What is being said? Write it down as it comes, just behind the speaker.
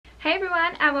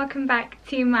everyone and welcome back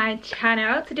to my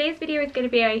channel. Today's video is going to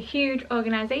be a huge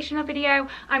organisational video.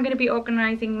 I'm going to be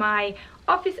organising my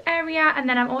office area, and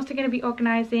then I'm also going to be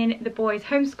organising the boys'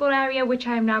 homeschool area, which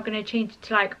I am now going to change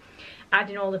to like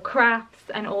adding all the crafts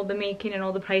and all the making and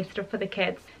all the play stuff for the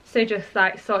kids. So just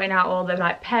like sorting out all the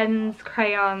like pens,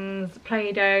 crayons,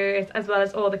 play-dohs, as well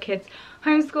as all the kids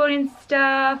homeschooling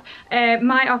stuff.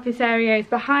 My office area is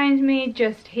behind me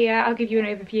just here. I'll give you an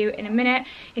overview in a minute.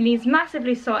 It needs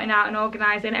massively sorting out and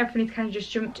organising. Everything is kind of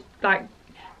just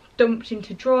dumped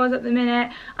into drawers at the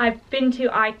minute. I've been to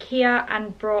IKEA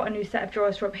and brought a new set of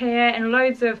drawers from here and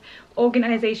loads of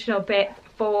organisational bits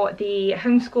for the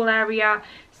homeschool area.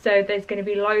 So there's going to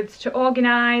be loads to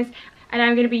organise, and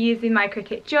I'm going to be using my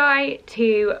Cricut Joy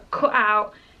to cut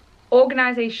out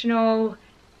organisational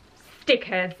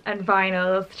stickers and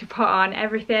vinyls to put on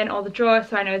everything, all the drawers,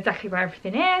 so I know exactly where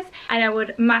everything is. And I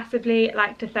would massively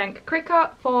like to thank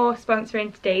Cricut for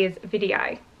sponsoring today's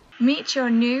video. Meet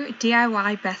your new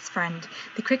DIY best friend.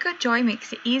 The Cricut Joy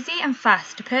makes it easy and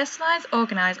fast to personalise,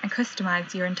 organise and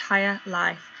customise your entire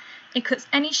life. It cuts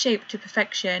any shape to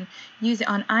perfection. Use it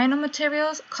on iron-on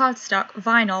materials, cardstock,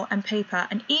 vinyl and paper,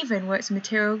 and even works with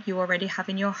material you already have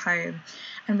in your home.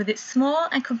 And with its small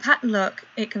and compact look,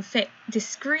 it can fit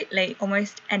discreetly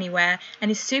almost anywhere and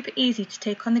is super easy to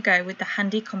take on the go with the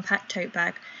handy compact tote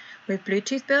bag. With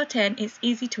Bluetooth built in, it's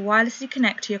easy to wirelessly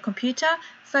connect to your computer,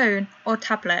 phone or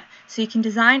tablet, so you can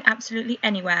design absolutely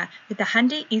anywhere. With the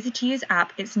handy, easy to use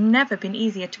app, it's never been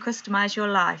easier to customise your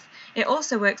life. It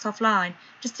also works offline.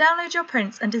 Just download your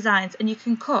prints and designs and you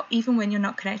can cut even when you're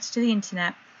not connected to the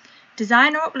internet.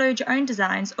 Design or upload your own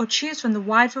designs or choose from the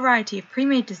wide variety of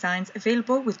pre-made designs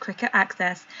available with Cricut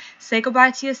Access. Say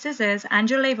goodbye to your scissors and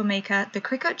your label maker. The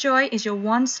Cricut Joy is your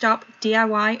one-stop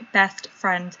DIY best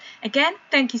friend. Again,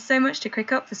 thank you so much to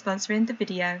Cricut for sponsoring the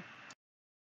video.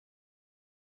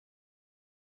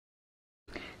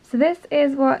 So this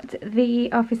is what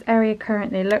the office area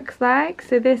currently looks like.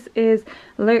 So this is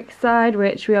Luke's side,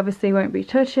 which we obviously won't be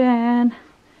touching.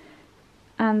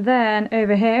 And then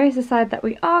over here is the side that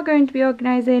we are going to be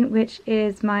organising, which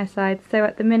is my side. So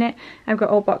at the minute I've got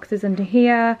all boxes under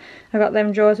here. I've got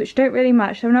them drawers which don't really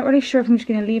match. So I'm not really sure if I'm just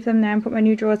going to leave them there and put my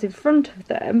new drawers in front of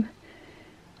them,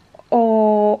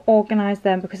 or organise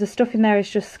them, because the stuff in there is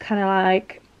just kind of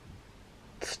like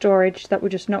storage that we're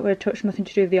just not going to touch, nothing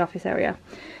to do with the office area.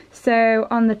 So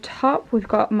on the top we've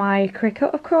got my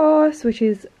Cricut, of course, which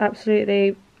is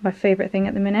absolutely my favourite thing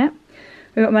at the minute.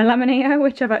 We've got my laminator,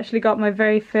 which I've actually got my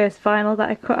very first vinyl that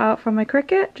I cut out from my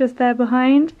Cricut, just there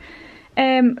behind.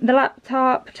 The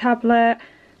laptop, tablet,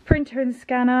 printer and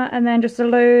scanner, and then just a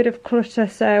load of clutter,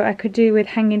 so I could do with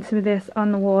hanging some of this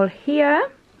on the wall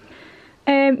here.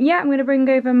 Yeah, I'm going to bring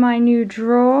over my new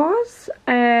drawers.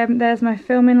 There's my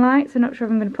filming lights. I'm not sure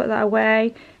if I'm going to put that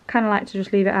away. Kind of like to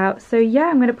just leave it out. So yeah,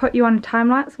 I'm going to put you on a time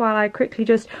lapse while I quickly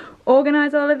just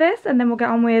organise all of this, and then we'll get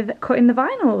on with cutting the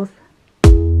vinyls.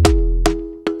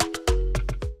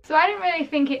 So I didn't really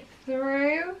think it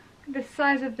through, the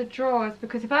size of the drawers,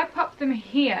 because if I pop them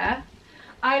here,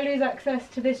 I lose access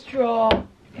to this drawer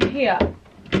here.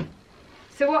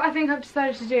 So what I think I've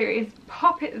decided to do is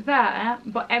pop it there,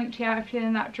 but empty out everything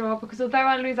in that drawer, because although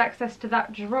I lose access to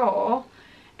that drawer,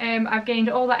 I've gained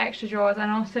all that extra drawers and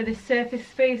also this surface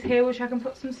space here which I can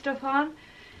put some stuff on.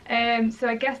 So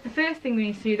I guess the first thing we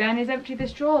need to do then is empty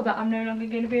this drawer that I'm no longer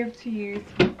going to be able to use.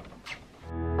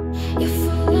 You're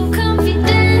full of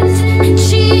confidence and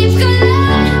cheap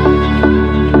galore.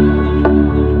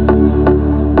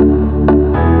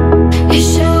 You're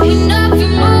showing off your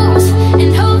moves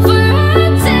and hope for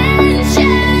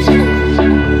attention.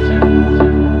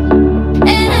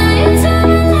 And I ain't turn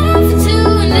my life into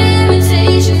an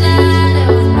imitation I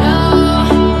don't know.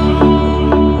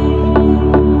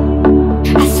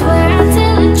 I swear I'll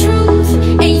tell the truth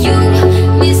and you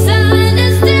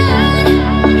misunderstood.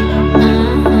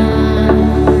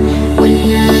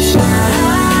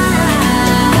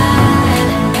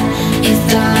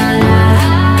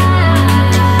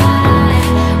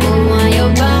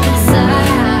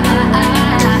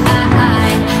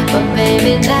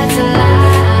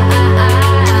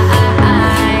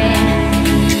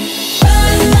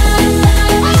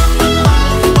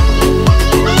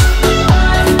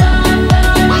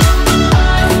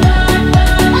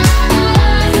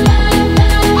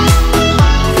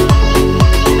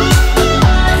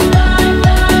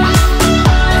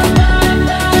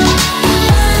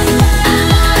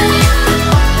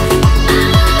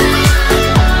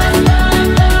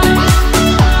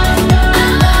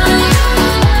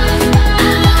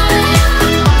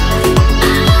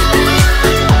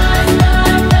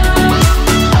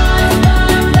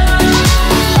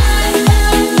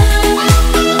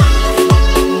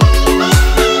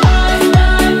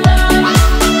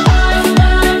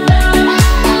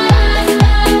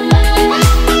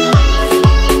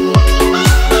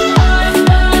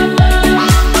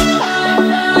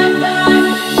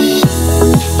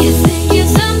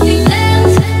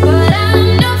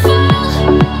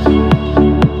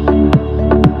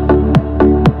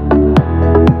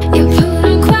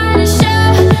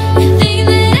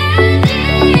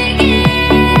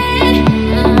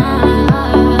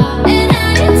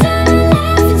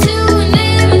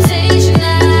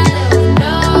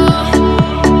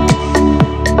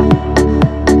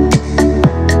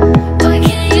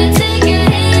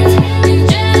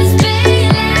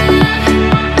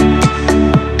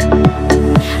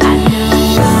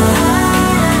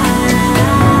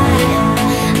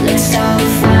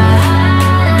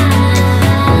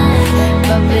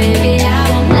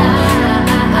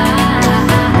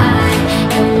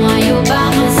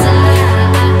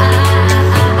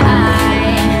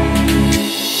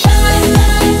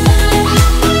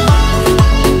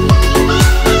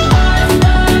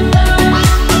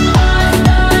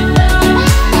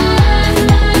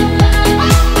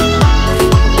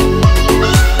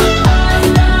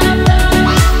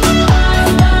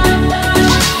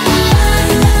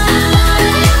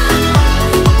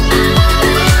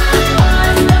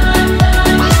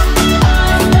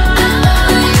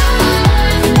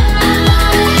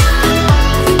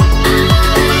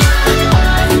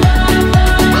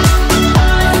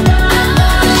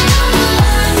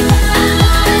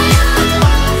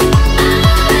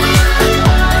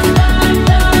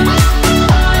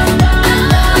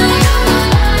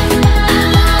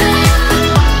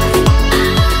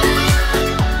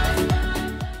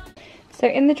 So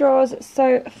in the drawers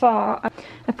so far,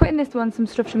 I put in this one some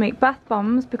stuff to make bath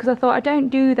bombs because I thought I don't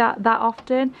do that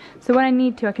often. So when I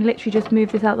need to, I can literally just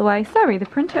move this out of the way. Sorry, the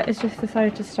printer has just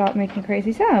decided to start making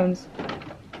crazy sounds.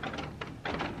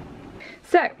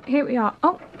 So here we are.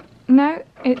 Oh, no,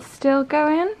 it's still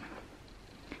going.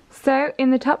 So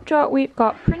in the top drawer we've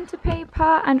got printer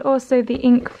paper and also the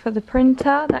ink for the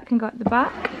printer that can go at the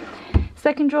back.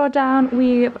 Second drawer down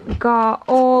we've got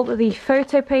all the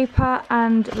photo paper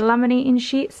and laminating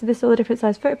sheets. So this is all the different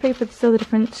size photo paper, this is all the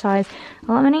different size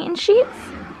laminating sheets.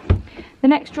 The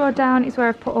next drawer down is where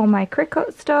I've put all my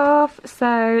Cricut stuff.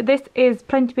 So this is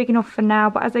plenty big enough for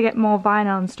now, but as I get more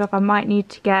vinyl and stuff I might need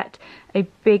to get a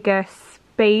bigger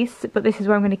space, but this is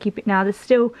where I'm going to keep it now. There's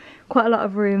still quite a lot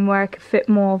of room where I could fit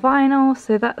more vinyl,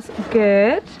 so that's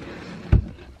good.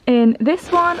 In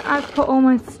this one I've put all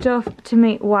my stuff to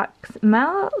make wax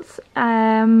melts.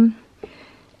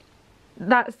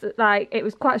 That's like, it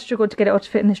was quite a struggle to get it all to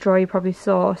fit in this drawer, you probably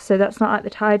saw, so that's not like the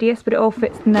tidiest, but it all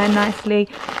fits in there nicely.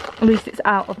 At least it's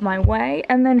out of my way.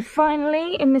 And then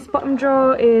finally in this bottom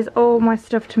drawer is all my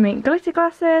stuff to make glitter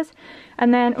glasses,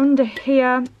 and then under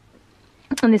here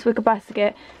on this wicker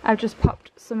basket I've just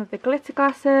popped some of the glitter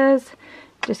glasses.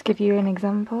 Just give you an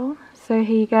example. So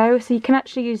here you go. So you can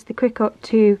actually use the Cricut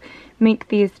to make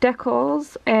these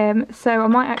decals. So I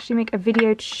might actually make a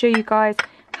video to show you guys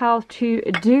how to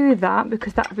do that,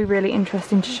 because that would be really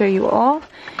interesting to show you all.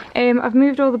 I've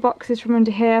moved all the boxes from under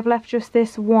here. I've left just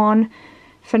this one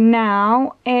for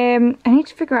now. I need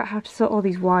to figure out how to sort all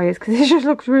these wires because it just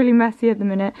looks really messy at the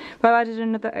minute. But I've added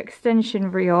another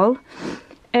extension reel.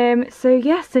 So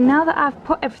yeah, so now that I've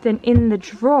put everything in the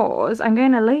drawers, I'm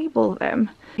going to label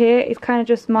them. Here is kind of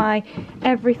just my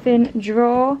everything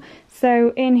drawer.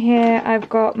 So in here I've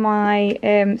got my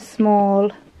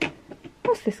small,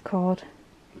 what's this called?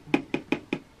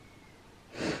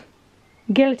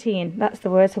 Guillotine, that's the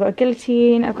word. So I've got a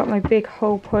guillotine, I've got my big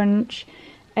hole punch.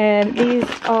 These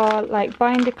are like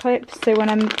binder clips, so when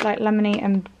I'm like laminate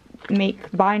and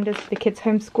make binders for the kids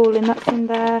homeschooling, that's in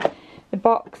there. The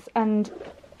box and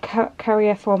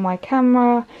carrier for my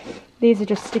camera. These are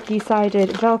just sticky sided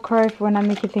velcro for when I'm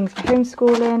making things for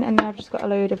homeschooling, and then I've just got a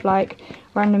load of like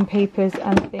random papers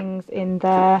and things in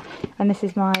there, and this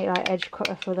is my like edge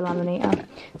cutter for the laminator.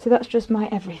 So that's just my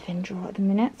everything drawer at the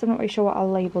minute, so I'm not really sure what I'll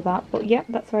label that, but yeah,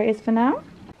 that's where it is for now.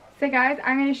 So guys,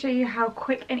 I'm going to show you how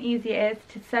quick and easy it is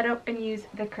to set up and use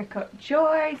the Cricut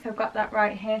Joy. So I've got that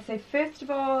right here. So first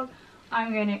of all,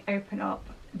 I'm going to open up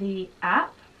the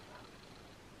app.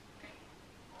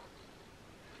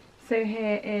 So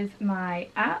here is my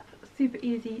app, super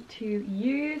easy to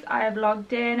use. I have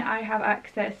logged in, I have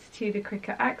access to the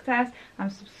Cricut Access, I'm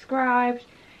subscribed.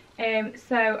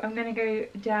 So I'm going to go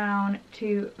down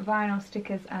to vinyl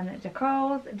stickers and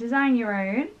decals, design your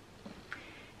own.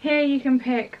 Here you can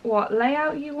pick what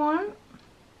layout you want.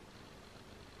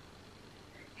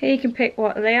 We're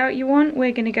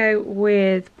going to go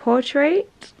with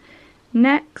portrait.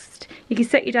 Next, you can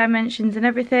set your dimensions and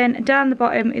everything. Down the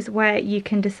bottom is where you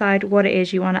can decide what it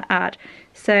is you want to add.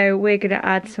 So we're going to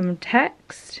add some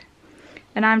text,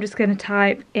 and I'm just going to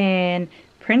type in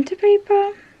printer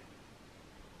paper.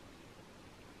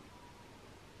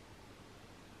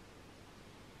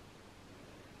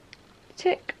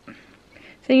 Tick.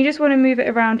 So you just want to move it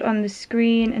around on the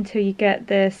screen until you get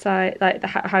the size, like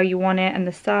how you want it and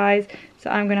the size. So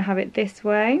I'm going to have it this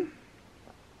way.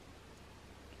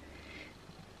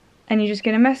 And you're just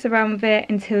going to mess around with it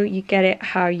until you get it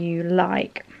how you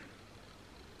like.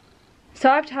 So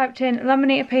I've typed in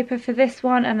laminated paper for this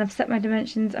one, and I've set my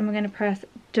dimensions, and we're going to press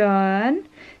done.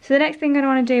 So the next thing I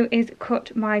want to do is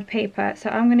cut my paper. So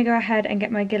I'm going to go ahead and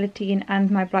get my guillotine and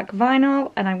my black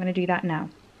vinyl, and I'm going to do that now.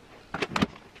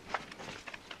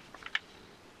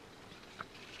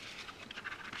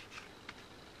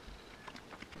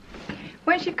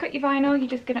 Once you've cut your vinyl, you're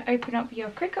just going to open up your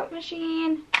Cricut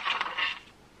machine.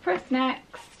 Press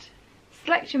next,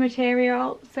 select your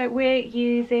material. So we're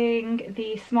using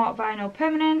the Smart Vinyl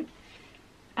Permanent,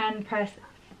 and press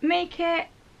make it.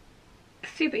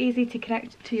 Super easy to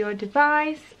connect to your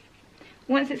device.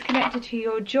 Once it's connected to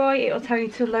your Joy, it will tell you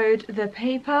to load the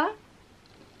paper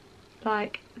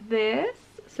like this.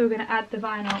 So we're going to add the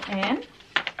vinyl in.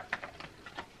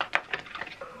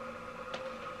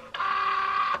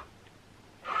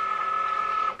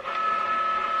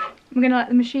 We're going to let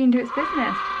the machine do its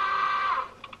business.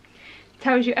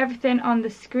 Tells you everything on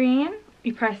the screen.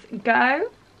 You press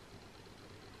go.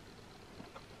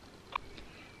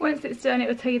 Once it's done, it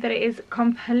will tell you that it is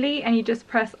complete, and you just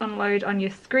press unload on your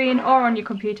screen or on your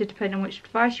computer depending on which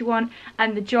device you want,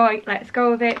 and the Joy lets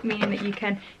go of it, meaning that you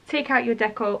can take out your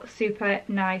decal super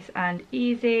nice and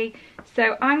easy.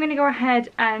 So I'm going to go ahead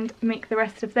and make the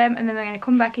rest of them, and then I'm going to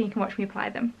come back and you can watch me apply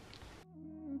them.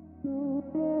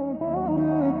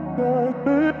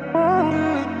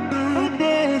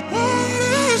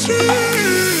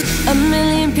 A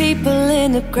million people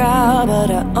in the crowd,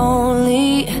 but I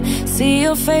only see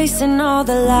your face in all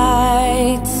the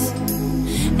lights.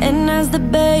 And as the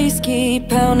bass keep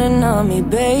pounding on me,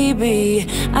 baby,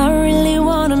 I really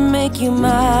wanna make you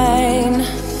mine.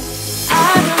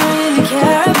 I don't really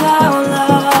care about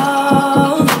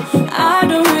love, I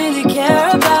don't really care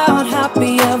about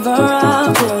happy ever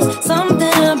afters.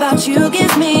 Something about you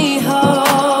gives me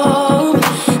hope,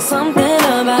 something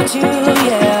about you,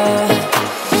 yeah.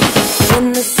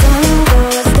 When the sun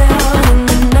goes down and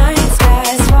the night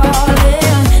sky's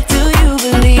falling, do you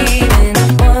believe in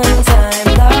one-time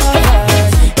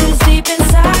lovers? 'Cause deep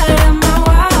inside of my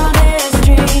wildest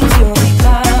dreams, you'll be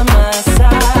by my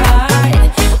side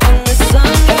when the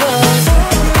sun goes down.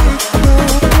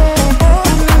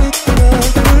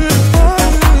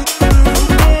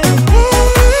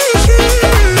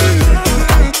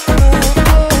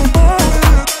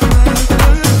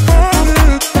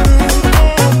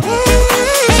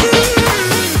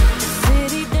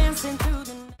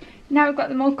 Now we've got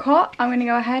them all cut, I'm going to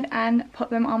go ahead and put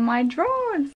them on my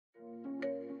drawers.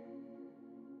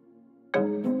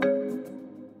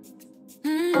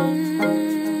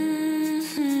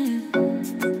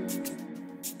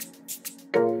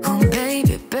 Oh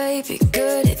baby, baby,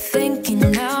 good at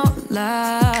thinking out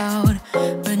loud,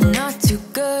 but not too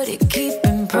good at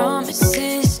keeping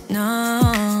promises,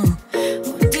 no.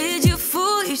 Oh, did you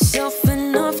fool yourself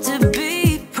enough to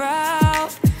be proud?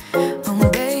 Oh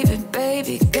baby,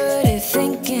 baby, good at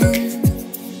thinking.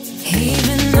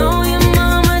 Even though your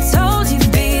mama told you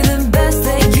be the best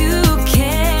that you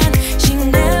can, she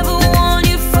never warned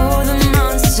you for the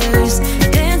monsters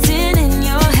dancing in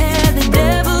your head, the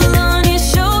devil on your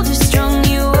shoulder strung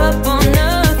you up on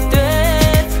a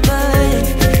thread. But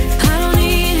I don't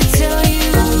need to tell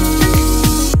you,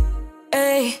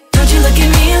 hey, don't you look at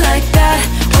me like that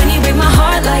when you break my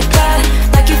heart like that,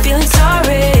 like you're feeling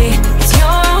sorry. It's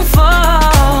your own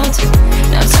fault,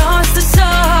 now toss the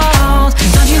salt.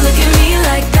 Don't you look at me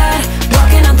like that,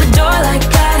 walking out the door like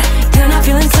that, you're not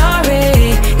feeling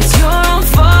sorry. It's your own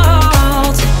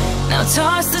fault, now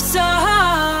toss the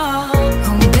salt.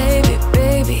 Oh baby,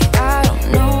 baby, I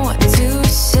don't know what to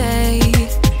say.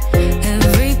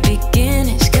 Every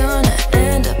beginning's gonna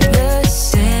end up the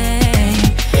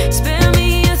same. Spare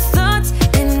me your thoughts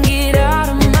and get out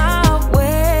of my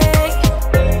way.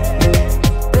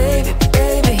 Baby,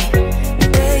 baby,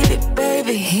 baby,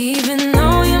 baby. Even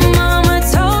though your mama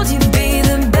told you be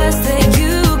the best that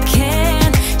you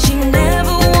can, she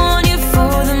never warned you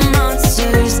for the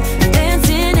monsters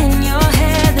dancing in your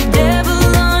head, the devil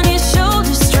on your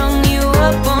shoulder strung you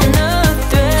up on a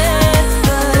thread.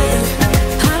 But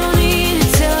I don't need to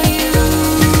tell you,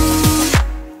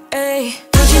 hey,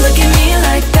 don't you look at me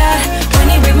like that when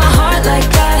you break my heart like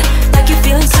that, like you're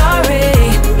feeling sorry.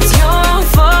 It's your own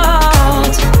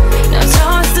fault, now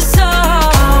toss the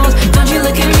salt. Don't you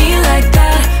look at me like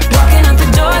that, walking out the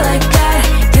door like that,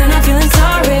 you're not feeling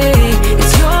sorry.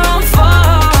 It's your own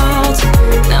fault,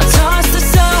 now toss the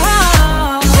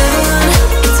salt.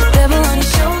 It's a devil on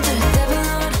your shoulder, devil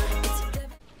on, it's a devil.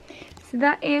 So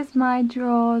that is my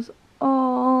drawers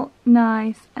all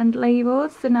nice and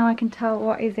labelled, so now I can tell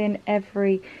what is in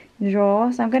every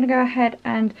drawer. So I'm going to go ahead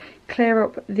and clear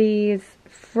up these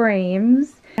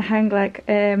frames, hang like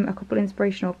a couple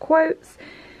inspirational quotes,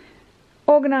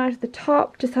 organise the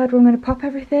top, decide where I'm going to pop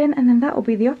everything, and then that will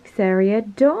be the office area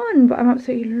done. But I'm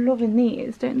absolutely loving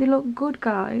these. Don't they look good,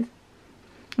 guys?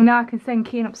 Now I can send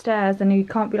Keen upstairs and you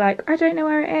can't be like, I don't know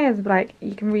where it is, but like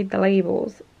you can read the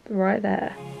labels right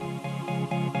there.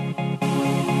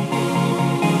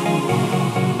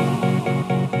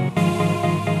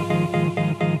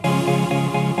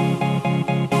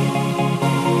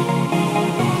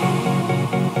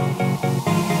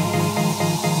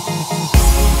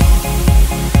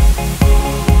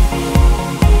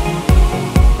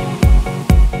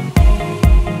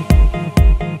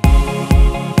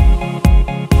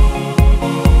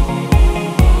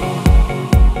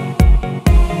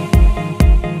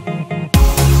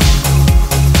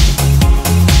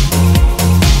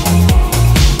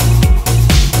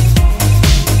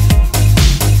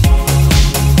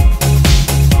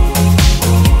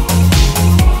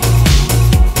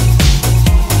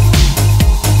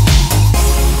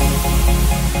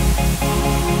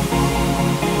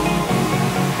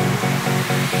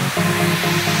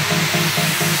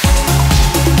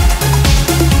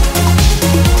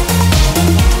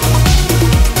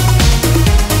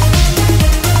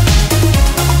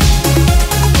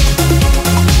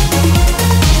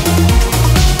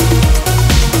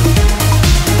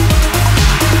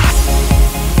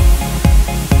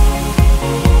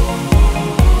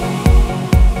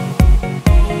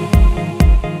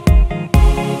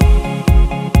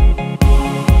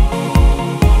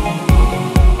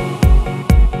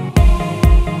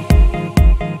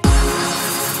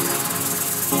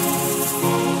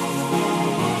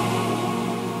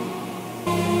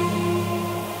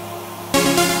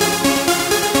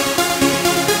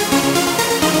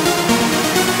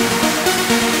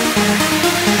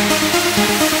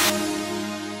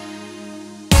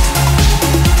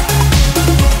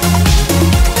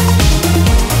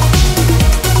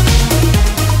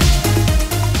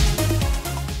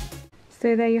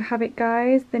 So there you have it,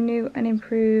 guys, the new and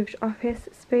improved office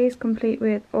space, complete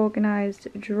with organised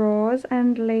drawers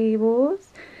and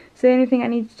labels. So the only thing I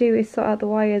need to do is sort out the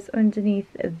wires underneath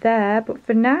there, but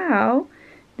for now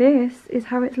this is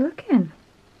how it's looking.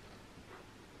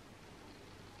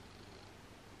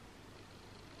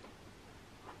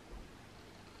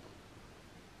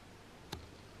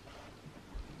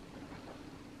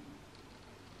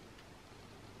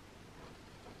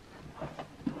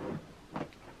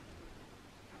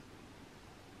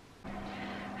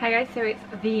 Hi guys, so it's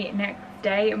the next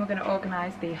day and we're going to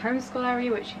organise the homeschool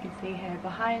area, which you can see here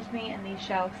behind me, and these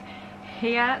shelves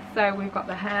here. So we've got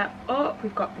the hair up,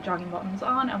 we've got the jogging bottoms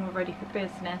on, and we're ready for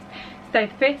business. So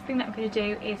the first thing that I'm going to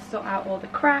do is sort out all the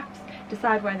crafts,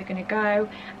 decide where they're going to go.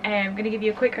 I'm going to give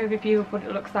you a quick overview of what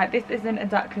it looks like. This isn't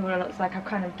exactly what it looks like. I've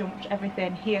kind of dumped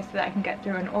everything here so that I can get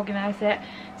through and organise it.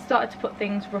 Started to put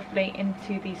things roughly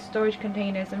into these storage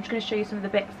containers. I'm just going to show you some of the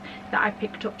bits that I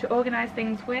picked up to organise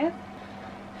things with.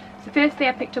 So firstly,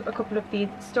 I picked up a couple of these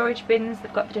storage bins.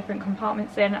 They've got the different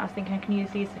compartments in. I was thinking I can use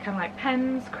these for kind of like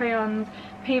pens, crayons,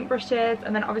 paintbrushes,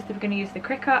 and then obviously we're going to use the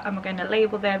Cricut and we're going to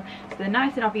label them so they're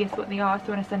nice and obvious what they are,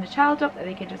 so when I send a child up that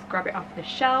they can just grab it off the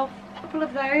shelf. A couple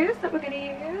of those that we're going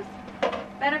to use.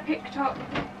 Then I picked up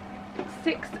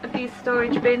 6 of these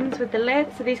storage bins with the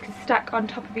lid, so these can stack on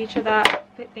top of each other,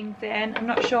 fit things in. I'm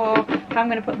not sure how I'm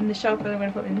going to put them on the shelf, whether I'm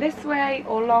going to put them this way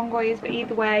or long ways, but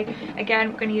either way,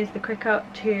 again, we're going to use the Cricut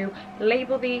to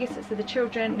label these so the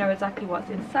children know exactly what's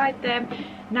inside them.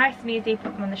 Nice and easy,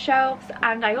 put them on the shelves.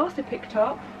 And I also picked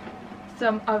up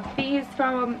some of these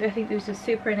from, I think these were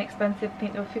super inexpensive. I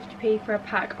think they were 50p for a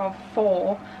pack of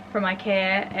 4 from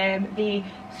IKEA. The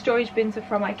storage bins are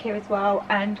from IKEA as well,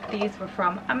 and these were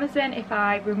from Amazon. If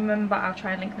I remember, I'll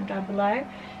try and link them down below.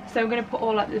 So I'm going to put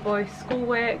all like the boys'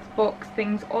 schoolworks, books,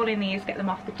 things all in these, get them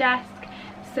off the desk.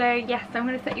 So yes, I'm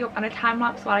going to set you up on a time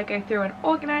lapse while I go through and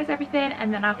organise everything,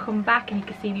 and then I'll come back and you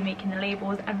can see me making the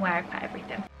labels and where I put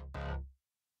everything.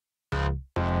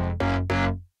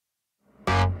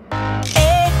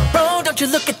 Don't you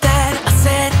look at that? I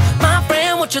said, my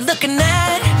friend, what you looking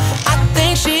at? I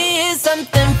think she is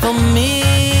something for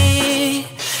me.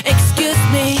 Excuse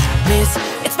me, miss,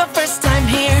 it's my first time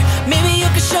here. Maybe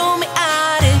you can show me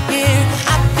out of here.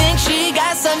 I think she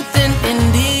got something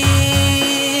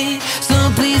indeed. So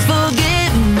please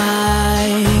forgive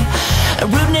my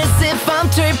rudeness if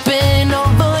I'm tripping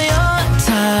over your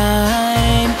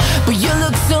time. But you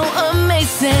look so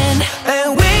amazing,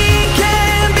 and we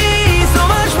can be so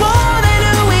much more.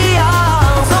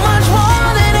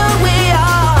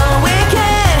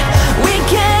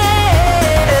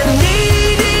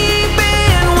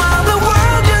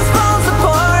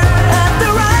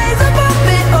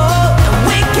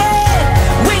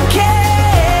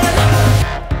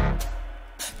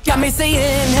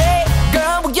 Saying, hey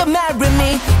girl, will you marry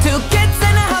me? 2 kids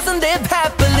in a house and live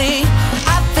happily.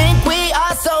 I think we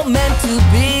are so meant to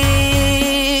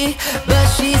be. But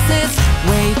she says,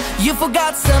 wait, you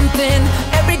forgot something.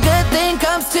 Every good thing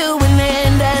comes to an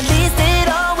end. At least it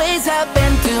always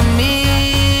happened to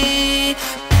me.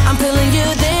 I'm telling you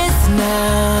this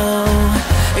now.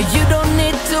 You don't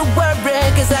need to worry,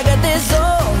 cause I got this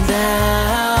all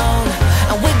down.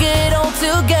 And we get on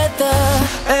together,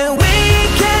 and we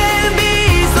can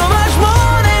be so much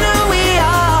more than who we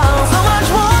are. So much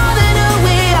more than who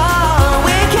we are.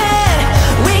 We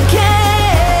can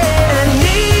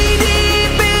knee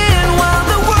deep in while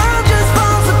the world just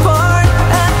falls apart.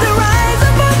 At the rise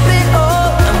above it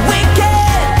all, and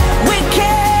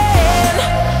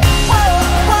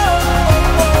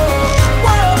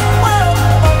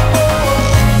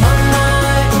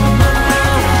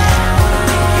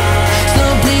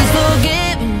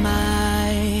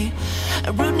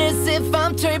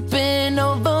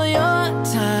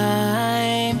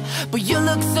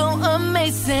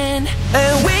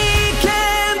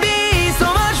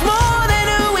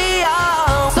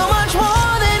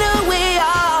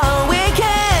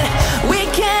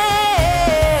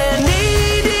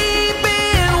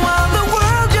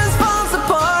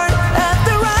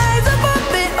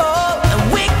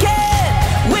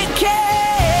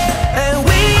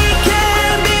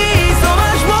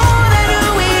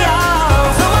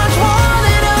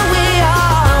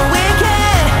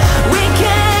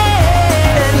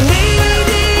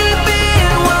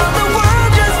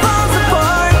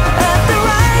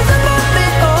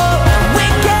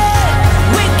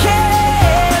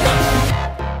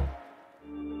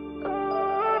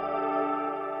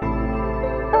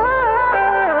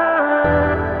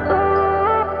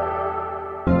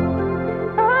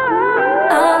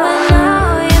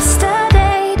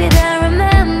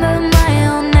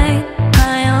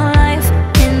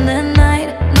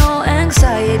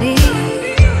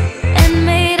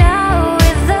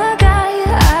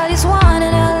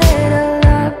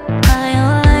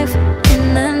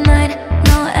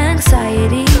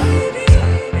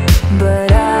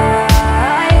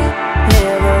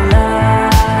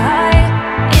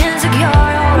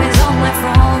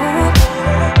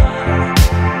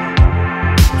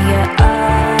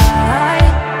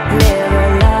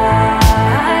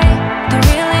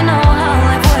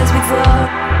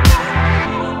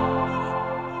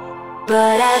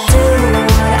But I do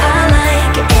what I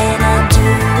like and I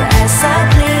do as I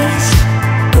please.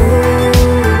 Ooh,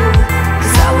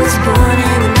 'cause I was born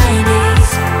in the 90s.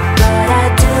 But I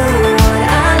do what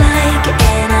I like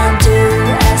and I do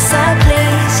as I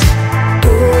please.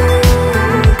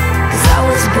 Ooh, 'cause I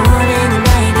was born in the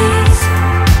 90s.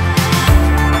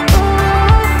 Ooh,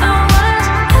 I was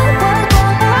born.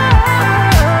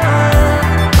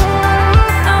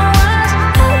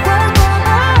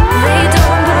 They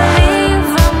don't believe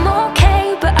I'm okay,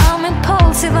 but I'm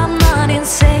impulsive, I'm not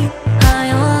insane.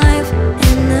 High on life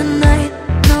in the night,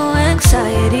 no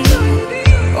anxiety.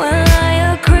 Well, I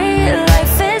agree,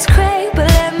 life is great, but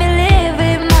let me live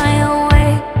it my own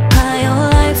way. High on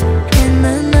life in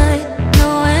the night, no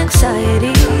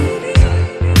anxiety.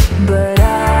 But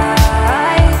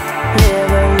I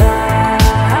live a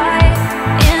lie,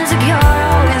 insecure,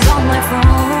 always on my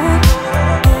phone.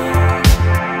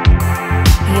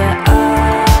 Yeah,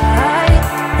 I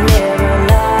live a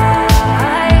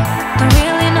lie, don't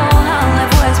really know how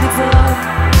life was before.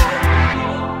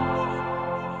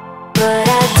 But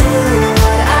I do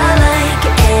what I like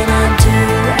and I do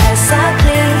as I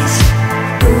please.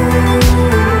 Ooh,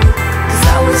 'cause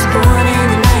I was born in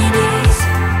the 90s.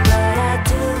 But I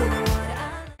do what I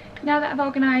like. Now that I've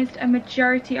organised a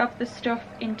majority of the stuff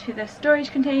into the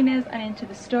storage containers and into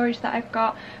the storage that I've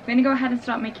got, I'm going to go ahead and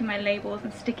start making my labels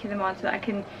and sticking them on so that I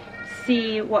can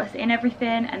see what's in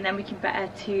everything, and then we can better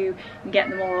to get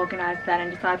them all organised then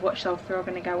and decide what shelves they're all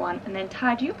going to go on, and then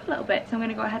tidy up a little bit. So I'm going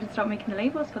to go ahead and start making the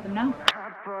labels for them now.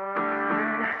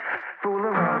 Fool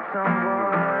around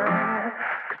someone,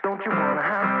 'cause don't you wanna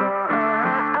have fun?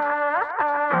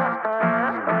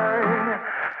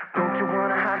 Don't you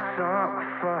wanna have some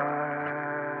fun?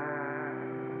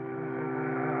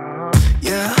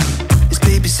 Yeah, his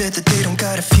baby said that they don't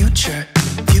got a future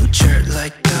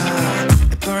like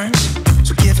it burns.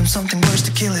 So give him something worse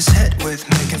to kill his head with,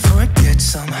 make him forget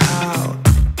somehow.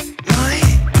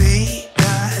 Might be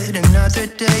that another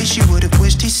day she would have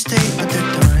wished he stayed, but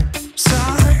they're done.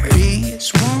 Sorry,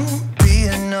 this won't be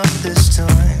enough this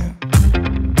time.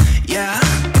 Yeah,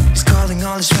 he's calling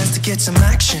all his friends to get some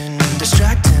action and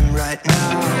distract him right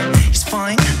now. He's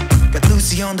fine, got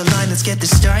Lucy on the line, let's get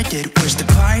this started. Where's the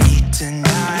party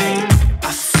tonight?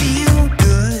 I feel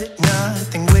good,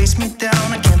 nothing weighs me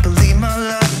down. I can't believe my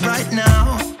luck right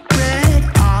now. Red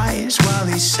eyes while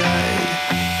he said,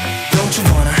 don't you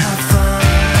wanna have fun?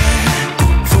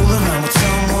 Fool around with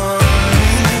someone.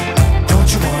 Don't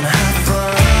you wanna have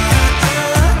fun?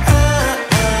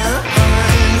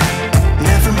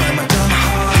 Never mind my dumb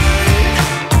heart,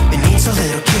 it needs a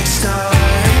little kickstart.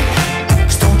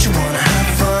 'Cause don't you wanna have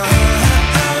fun?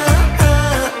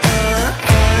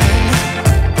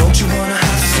 Don't you wanna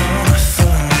have some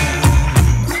fun?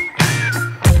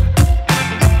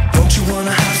 Don't you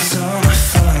wanna have some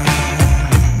fun?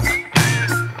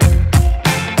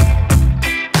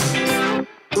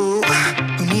 Ooh,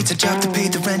 who needs a job to pay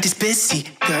the rent? Is busy.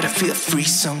 Gotta feel free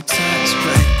sometimes,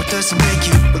 right? What doesn't make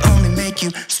you will only make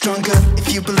you stronger if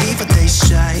you believe what they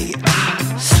say.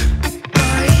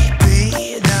 Might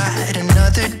be that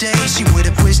another day she would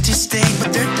have wished he stayed,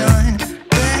 but they're done.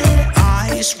 Red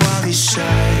eyes while he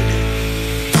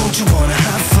said, don't you wanna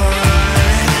have fun?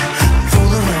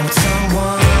 Fool around with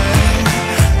someone.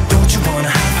 Don't you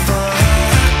wanna have fun?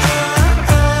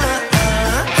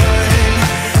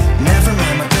 Never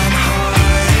mind my dumb heart,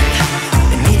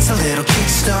 it needs a little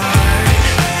kickstart.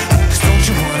 'Cause don't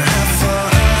you wanna have fun?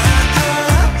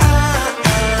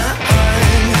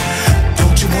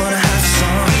 Don't you wanna have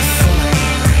some fun?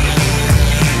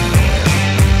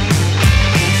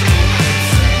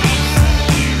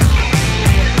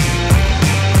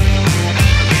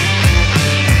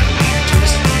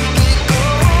 Just make it go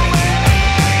away.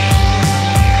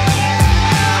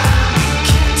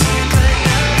 Can't take another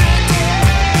day.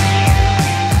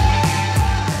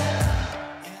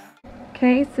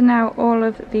 Okay, so now all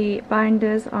of the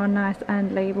binders are nice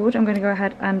and labelled. I'm going to go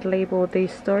ahead and label the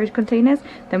storage containers,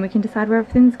 then we can decide where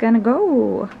everything's going to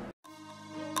go.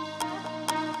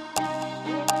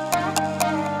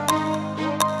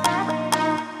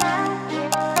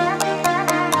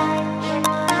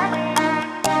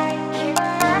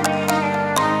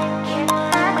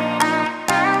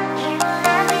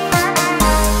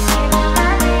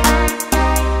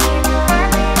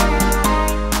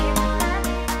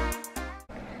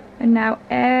 And now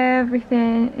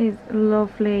everything is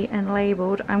lovely and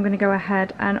labelled. I'm going to go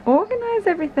ahead and organise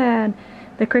everything.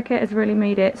 The Cricut has really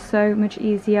made it so much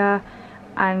easier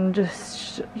and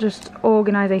just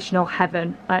organisational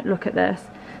heaven. Like, look at this.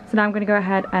 So now I'm going to go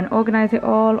ahead and organise it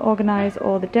all, organise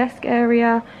all the desk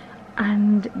area,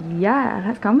 and yeah,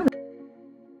 let's go on with it.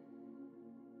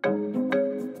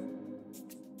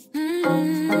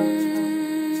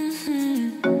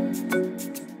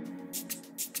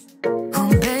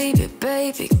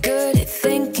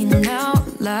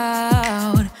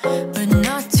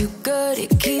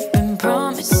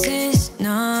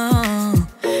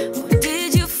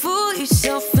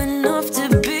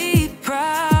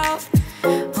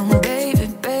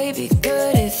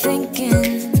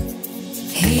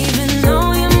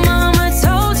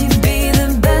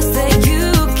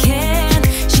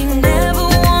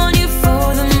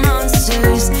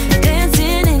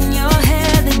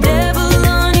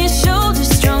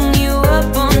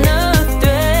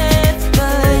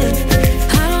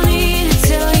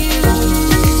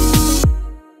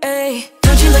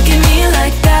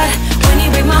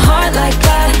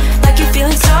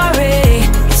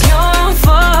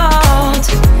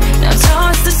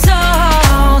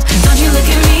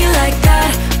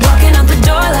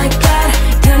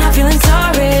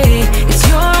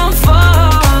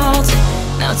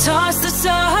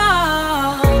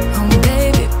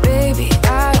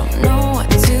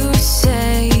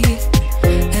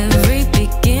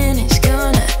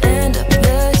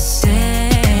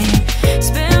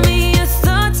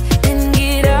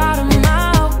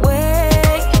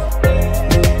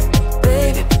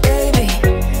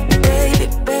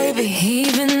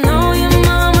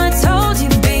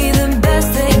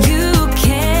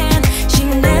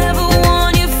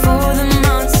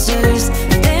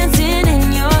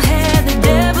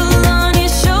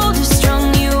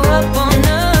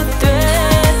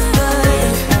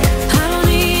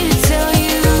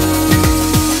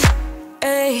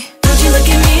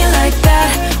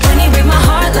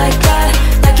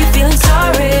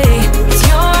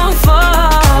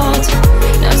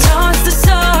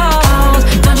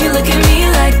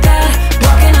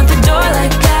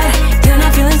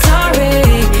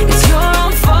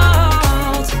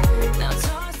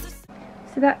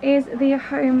 the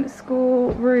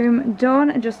homeschool room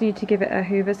done. I just need to give it a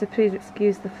hoover, so please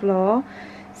excuse the floor.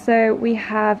 So we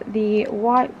have the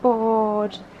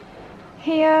whiteboard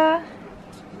here,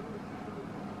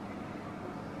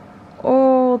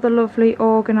 all the lovely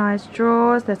organised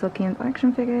drawers. There's all Kian's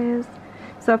action figures.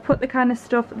 So I've put the kind of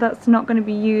stuff that's not going to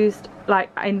be used like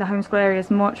in the homeschool area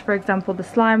as much, for example the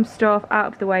slime stuff, out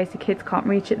of the way so kids can't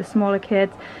reach it, the smaller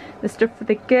kids. The stuff for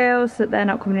the girls so that they're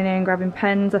not coming in here and grabbing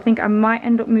pens. I think I might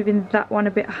end up moving that one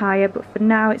a bit higher, but for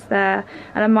now it's there.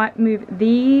 And I might move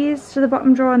these to the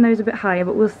bottom drawer and those a bit higher,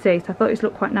 but we'll see. So I thought this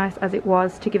looked quite nice as it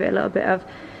was, to give it a little bit of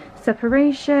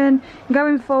separation.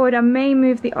 Going forward I may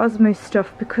move the Osmo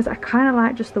stuff because I kind of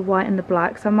like just the white and the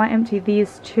black, so I might empty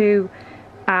these two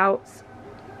out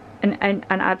and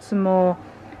add some more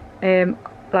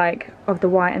like of the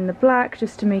white and the black,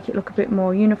 just to make it look a bit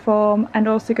more uniform. And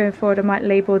also going forward I might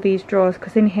label these drawers,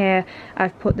 because in here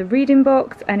I've put the reading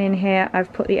books and in here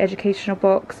I've put the educational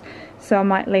books, so I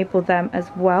might label them as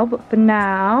well. But for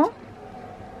now,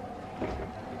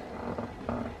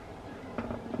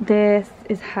 this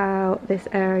is how this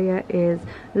area is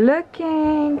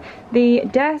looking. The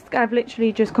desk I've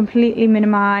literally just completely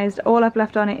minimized. All I've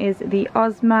left on it is the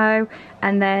Osmo,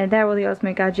 and then there are all the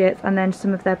Osmo gadgets, and then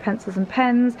some of their pencils and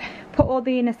pens. Put all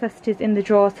the necessities in the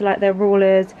drawer, so like their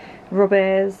rulers,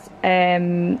 rubbers,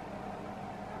 like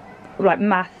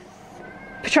math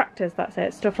protractors, that's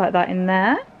it, stuff like that in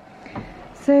there.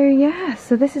 So yeah,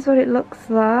 so this is what it looks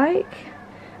like.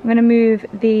 I'm going to move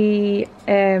the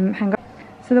hang on.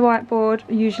 So the whiteboard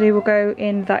usually will go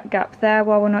in that gap there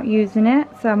while we're not using it,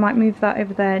 so I might move that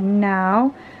over there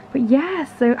now. But yeah,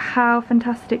 so how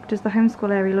fantastic does the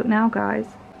homeschool area look now, guys?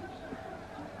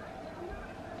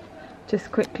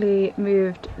 Just quickly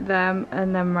moved them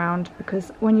and them round,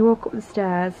 because when you walk up the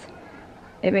stairs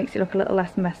it makes it look a little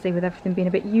less messy with everything being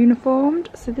a bit uniformed.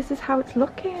 So this is how it's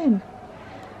looking.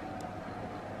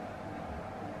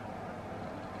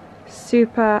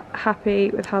 Super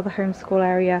happy with how the homeschool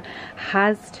area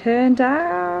has turned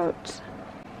out.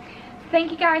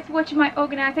 Thank you guys for watching my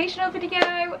organisational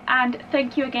video, and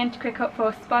thank you again to Cricut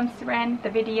for sponsoring the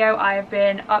video. I have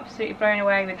been absolutely blown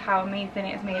away with how amazing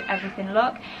it has made everything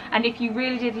look. And if you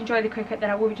really did enjoy the Cricut, then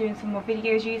I will be doing some more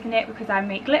videos using it, because I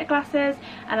make glitter glasses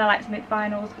and I like to make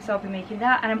vinyls, so I'll be making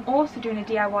that. And I'm also doing a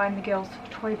DIY in the girls'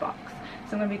 toy box.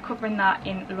 So I'm going to be covering that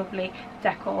in lovely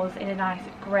decors in a nice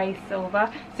grey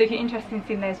silver. So if you're interested in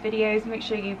seeing those videos, make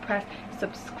sure you press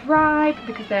subscribe,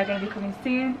 because they're going to be coming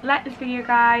soon. Like this video,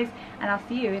 guys, and I'll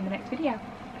see you in the next video.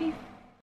 Peace.